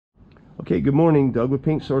Okay, good morning. Doug with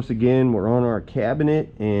Paint Source again. We're on our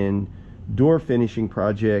cabinet and door finishing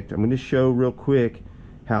project. I'm going to show real quick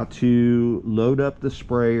how to load up the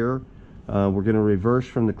sprayer. We're going to reverse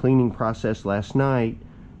from the cleaning process last night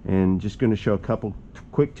and just going to show a couple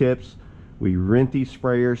quick tips. We rent these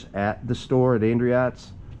sprayers at the store at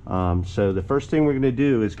Andriot's. So the first thing we're going to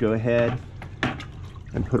do is go ahead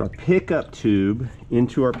and put our pickup tube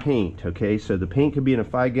into our paint. Okay, so the paint could be in a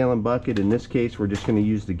 5-gallon bucket. In this case, we're just going to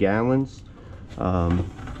use the gallons. And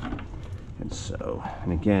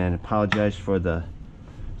again, apologize for the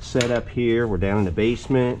setup here. We're down in the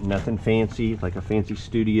basement, nothing fancy like a fancy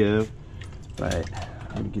studio, but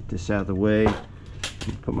I'm going to get this out of the way.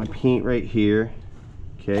 Put my paint right here.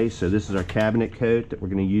 Okay, so this is our cabinet coat that we're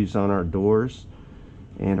going to use on our doors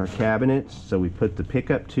and our cabinets. So we put the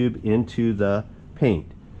pickup tube into the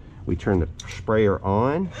paint. We turn the sprayer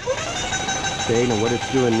on. Okay, now what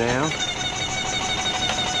it's doing now,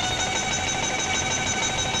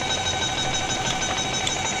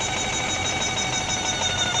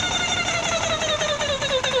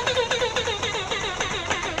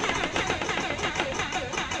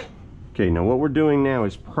 okay, now what we're doing now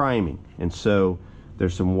is priming. And so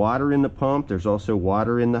there's some water in the pump, there's also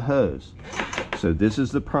water in the hose. So this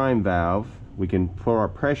is the prime valve. We can pull our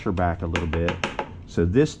pressure back a little bit. So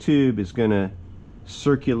this tube is going to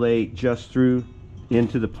circulate just through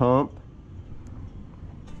into the pump.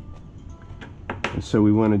 And so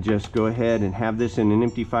we want to just go ahead and have this in an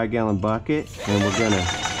empty 5-gallon bucket, and we're going to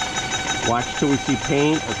watch till we see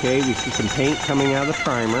paint. Okay, we see some paint coming out of the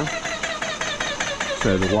primer.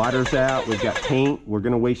 So the water's out, we've got paint. We're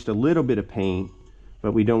going to waste a little bit of paint,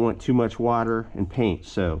 but we don't want too much water and paint.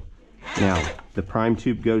 So now the prime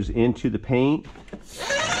tube goes into the paint.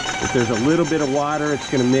 If there's a little bit of water, it's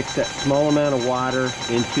going to mix that small amount of water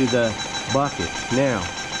into the bucket. Now,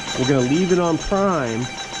 we're going to leave it on prime,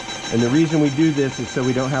 and the reason we do this is so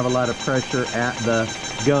we don't have a lot of pressure at the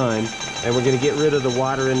gun, and we're going to get rid of the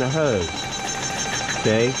water in the hose.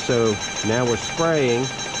 Okay, so now we're spraying,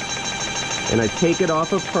 and I take it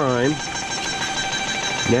off of prime.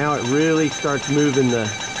 Now it really starts moving the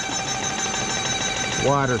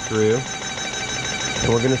water through,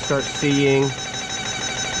 and we're going to start seeing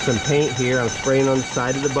some paint here. I'm spraying on the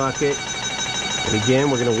side of the bucket, and again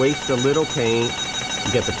we're going to waste a little paint.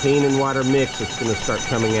 You get the paint and water mix that's going to start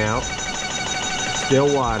coming out.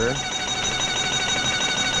 Still water,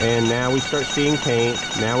 and now we start seeing paint.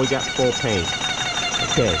 Now we got full paint.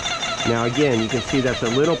 Okay, now again you can see that's a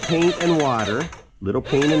little paint and water,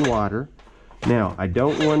 Now I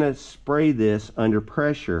don't want to spray this under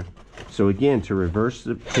pressure, so again, to reverse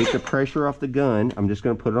take the pressure off the gun, I'm just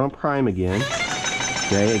going to put it on prime again.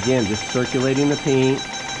 Okay, again, just circulating the paint,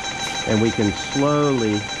 and we can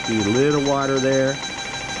slowly see a little water there.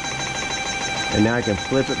 And now I can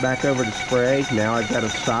flip it back over to spray. Now I've got a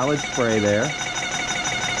solid spray there.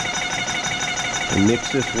 And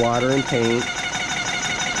mix this water and paint.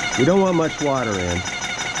 We don't want much water in,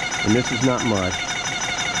 and this is not much.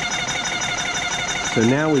 So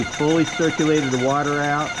now we've fully circulated the water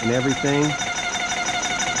out and everything.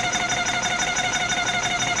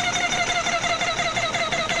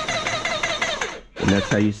 And that's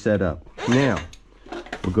how you set up. Now,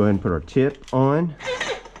 we'll go ahead and put our tip on.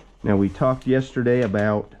 Now, we talked yesterday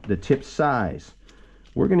about the tip size.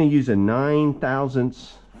 We're going to use a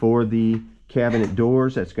 9/1000 for the cabinet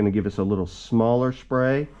doors. That's going to give us a little smaller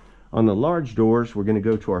spray. On the large doors, we're going to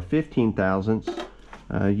go to our 15/1000.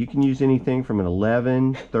 You can use anything from an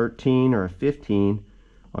 11, 13, or a 15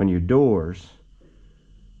 on your doors.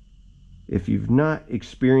 If you've not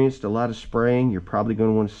experienced a lot of spraying, you're probably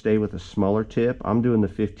going to want to stay with a smaller tip. I'm doing the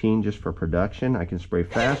 15 just for production. I can spray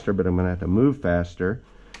faster, but I'm going to have to move faster.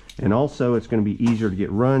 And also, it's going to be easier to get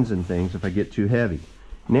runs and things if I get too heavy.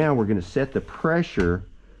 Now we're going to set the pressure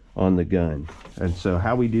on the gun. And so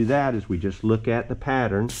how we do that is we just look at the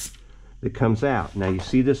pattern that comes out. Now you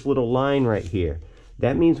see this little line right here.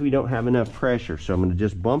 That means we don't have enough pressure. So I'm going to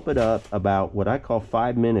just bump it up about what I call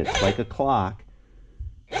 5 minutes, like a clock.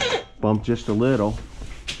 Bump just a little,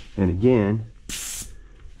 and again,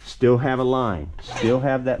 still have a line, still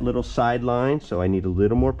have that little side line, so I need a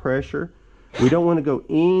little more pressure. We don't want to go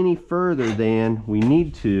any further than we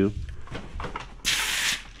need to.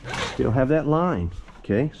 Still have that line.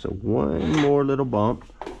 Okay, so one more little bump.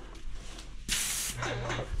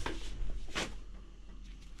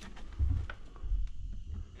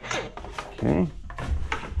 Okay.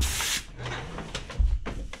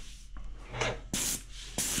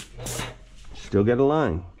 Still got a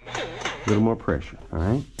line, a little more pressure. All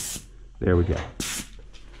right, there we go.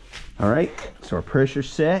 All right, so our pressure's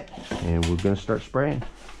set, and we're going to start spraying.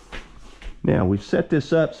 Now we've set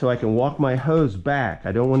this up so I can walk my hose back.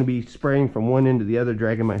 I don't want to be spraying from one end to the other,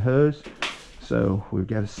 dragging my hose. So we've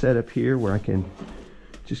got a setup here where I can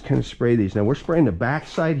just kind of spray these. Now we're spraying the back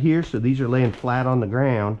side here, so these are laying flat on the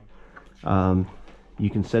ground. You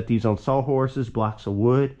can set these on sawhorses, blocks of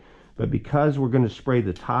wood, but because we're going to spray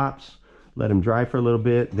the tops, let them dry for a little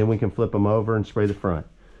bit, then we can flip them over and spray the front.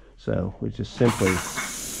 So we just simply,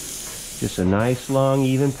 just a nice long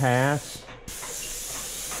even pass.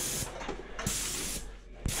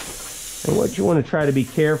 And what you want to try to be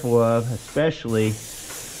careful of, especially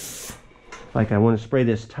like I want to spray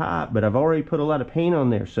this top, but I've already put a lot of paint on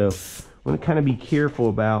there, so I want to kind of be careful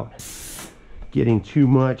about getting too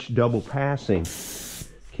much double passing.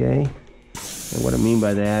 Okay, and what I mean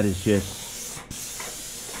by that is just,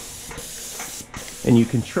 and you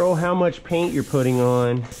control how much paint you're putting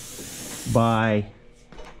on by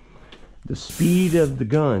the speed of the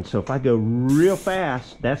gun. So if I go real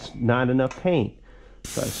fast, that's not enough paint.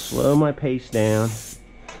 So I slow my pace down,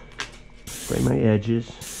 spray my edges.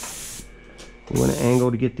 We want to angle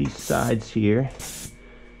to get these sides here,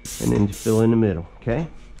 and then to fill in the middle, okay?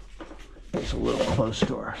 It's a little close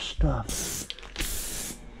to our stuff.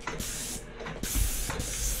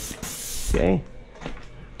 Okay.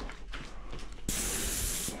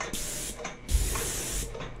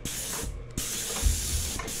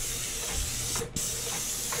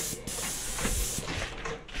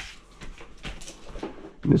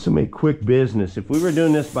 And this will make quick business. If we were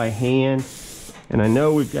doing this by hand, and I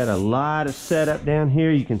know we've got a lot of setup down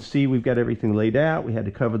here. You can see we've got everything laid out. We had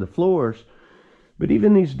to cover the floors. But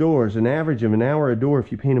even these doors, an average of an hour a door,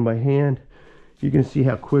 if you paint them by hand, you can see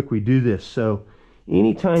how quick we do this. So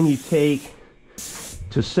anytime you take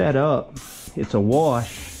to set up, it's a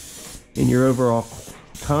wash in your overall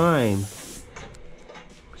time.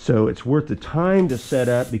 So it's worth the time to set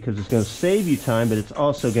up because it's going to save you time, but it's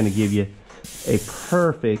also going to give you a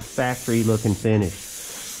perfect factory looking finish.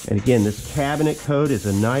 And again, this cabinet coat is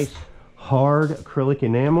a nice hard acrylic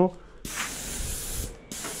enamel.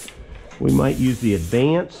 We might use the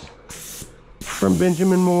Advance from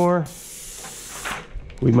Benjamin Moore.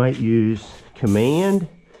 We might use Command.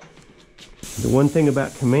 The one thing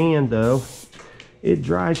about Command though, it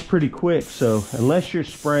dries pretty quick. So unless you're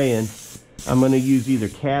spraying, I'm going to use either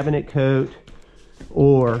cabinet coat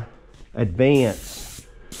or Advance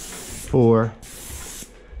for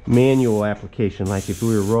manual application, like if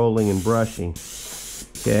we were rolling and brushing.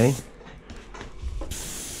 Okay,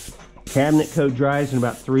 cabinet coat dries in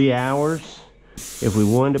about 3 hours. If we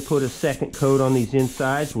wanted to put a second coat on these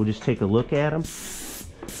insides, we'll just take a look at them.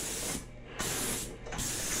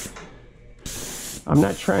 I'm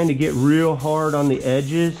not trying to get real hard on the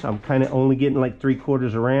edges. I'm kind of only getting like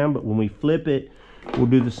 3/4 around, but when we flip it, we'll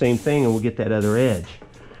do the same thing and we'll get that other edge.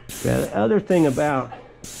 Now, the other thing about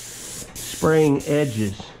spraying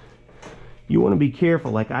edges, you want to be careful.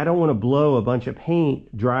 Like I don't want to blow a bunch of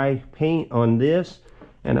paint, dry paint on this,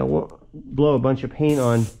 and I won't blow a bunch of paint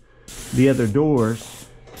on the other doors.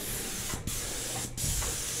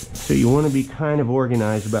 So you want to be kind of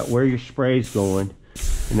organized about where your spray's going,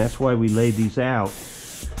 and that's why we laid these out.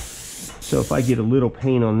 So if I get a little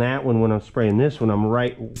paint on that one when I'm spraying this one, I'm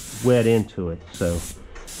right wet into it. So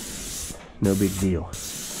no big deal.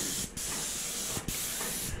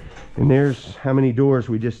 And there's how many doors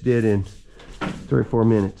we just did in 3 or 4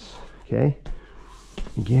 minutes. Okay,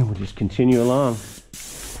 again, we'll just continue along.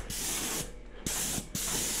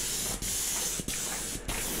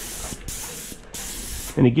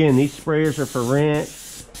 And again, these sprayers are for rent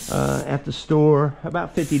at the store,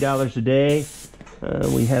 about $50 a day.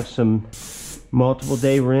 We have some multiple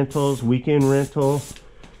day rentals, weekend rental,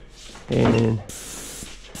 and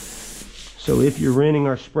so if you're renting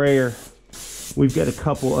our sprayer, we've got a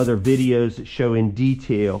couple other videos that show in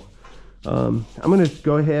detail. I'm going to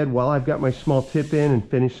go ahead while I've got my small tip in and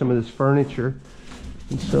finish some of this furniture.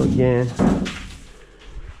 And so again,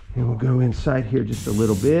 and we'll go inside here just a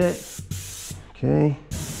little bit. Okay,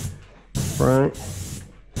 front,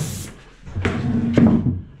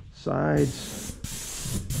 sides.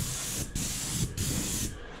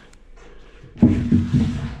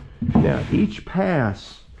 Now each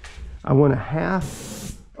pass, I want a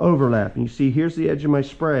half overlap. And you see, here's the edge of my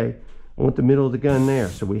spray. I want the middle of the gun there.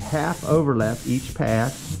 So we half overlap each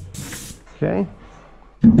pass. Okay,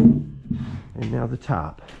 and now the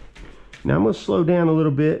top. Now I'm going to slow down a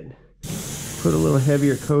little bit, put a little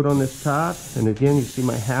heavier coat on this top, and again you see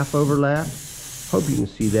my half overlap. Hope you can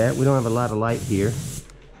see that. We don't have a lot of light here,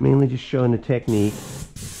 mainly just showing the technique.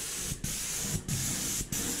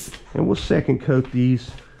 And we'll second coat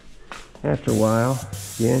these after a while.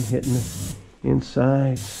 Again, hitting the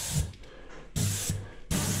insides.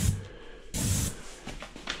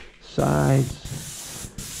 sides.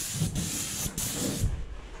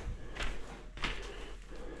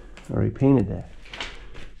 Already painted that.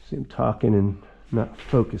 See, I'm talking and not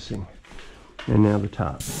focusing. And now the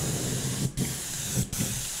top.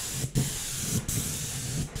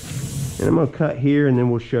 And I'm going to cut here, and then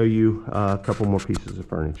we'll show you a couple more pieces of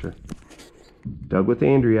furniture. Dug with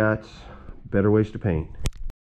Andreots, better ways to paint.